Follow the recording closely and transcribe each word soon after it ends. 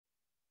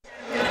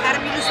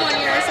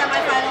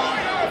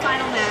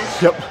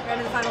Yep. We're going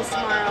to the finals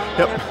tomorrow.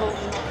 Yep. We have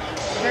Courtney.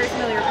 Very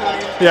familiar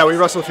opponent. Yeah, we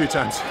wrestled a few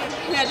times.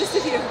 Yeah, just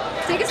a few.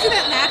 Take us through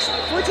that match.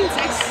 14-6.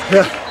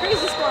 Yeah.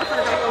 Crazy score for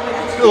a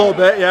Greco-Roman. A little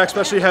bit, yeah,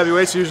 especially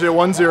heavyweights, usually a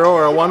 1-0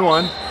 or a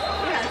 1-1.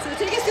 Yeah, so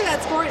take us through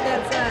that score,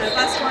 that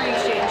last scoring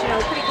exchange. You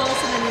know, pretty close,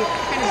 and then you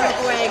kind of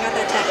broke away and got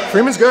that 10.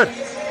 Freeman's good.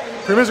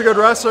 Freeman's a good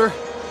wrestler.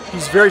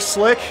 He's very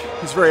slick.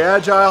 He's very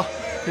agile.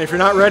 And if you're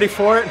not ready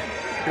for it,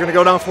 you're going to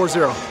go down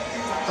 4-0.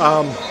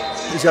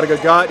 He's got a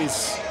good gut.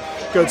 He's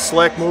good,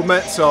 slick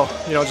movement. So,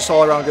 you know, just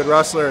all around good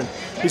wrestler. And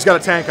he's got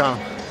a tank on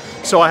him.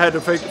 So I had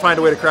to find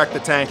a way to crack the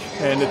tank.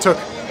 And it took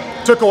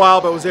a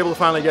while, but was able to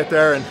finally get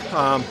there and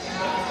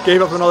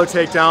gave up another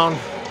takedown.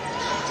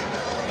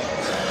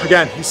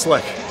 Again, he's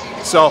slick.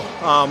 So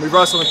we've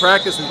wrestled in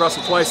practice. We've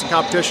wrestled twice in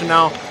competition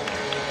now.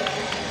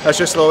 That's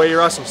just the way he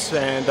wrestles.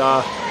 And,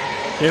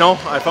 you know,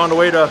 I found a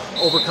way to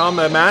overcome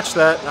a match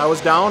that I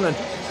was down, and,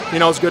 you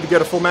know, it's good to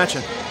get a full match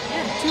in.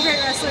 Yeah, two great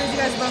wrestlers. You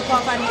guys both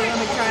qualified in the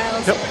Olympic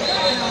trials. Yep. You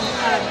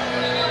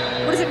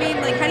know, what does it mean?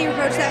 Like, how do you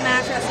approach that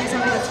match, wrestling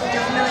somebody that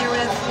you're familiar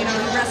with? You know,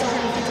 you've wrestled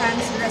him a few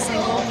times. You're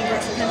wrestling Coon. You've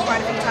wrestled him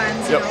quite a few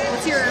times. You Yep. know,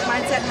 what's your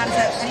mindset? How do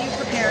you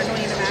prepare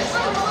going into a match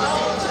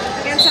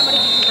against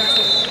somebody you've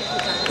wrestled a few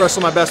times?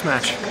 Wrestle my best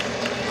match.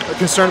 I'm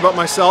concerned about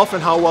myself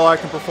and how well I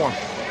can perform.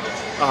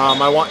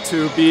 I want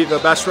to be the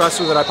best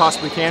wrestler that I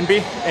possibly can be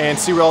and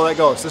see where all that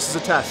goes. This is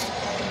a test.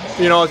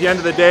 You know, at the end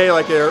of the day,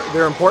 like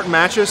they're important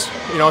matches.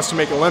 You know, it's to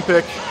make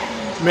Olympic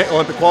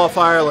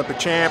qualifier, Olympic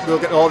champ,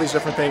 look at all these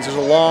different things. There's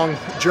a long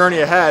journey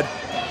ahead,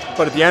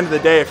 but at the end of the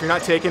day, if you're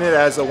not taking it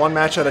as a one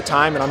match at a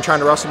time, and I'm trying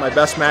to wrestle my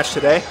best match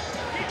today,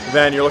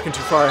 then you're looking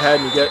too far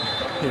ahead and you get,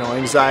 you know,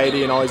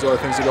 anxiety and all these other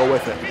things that go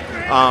with it.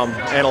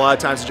 And a lot of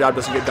times the job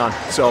doesn't get done.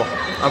 So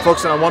I'm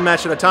focusing on one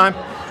match at a time.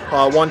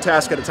 One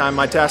task at a time.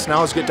 My task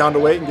now is to get down to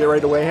weight and get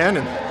ready to weigh in,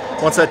 and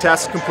once that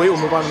task is complete, we'll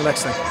move on to the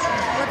next thing.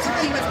 What's the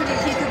key? What's going to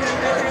be key to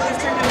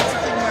this tournament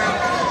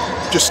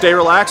tomorrow? Just stay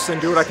relaxed and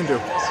do what I can do.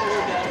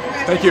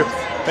 Thank you.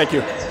 Thank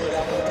you.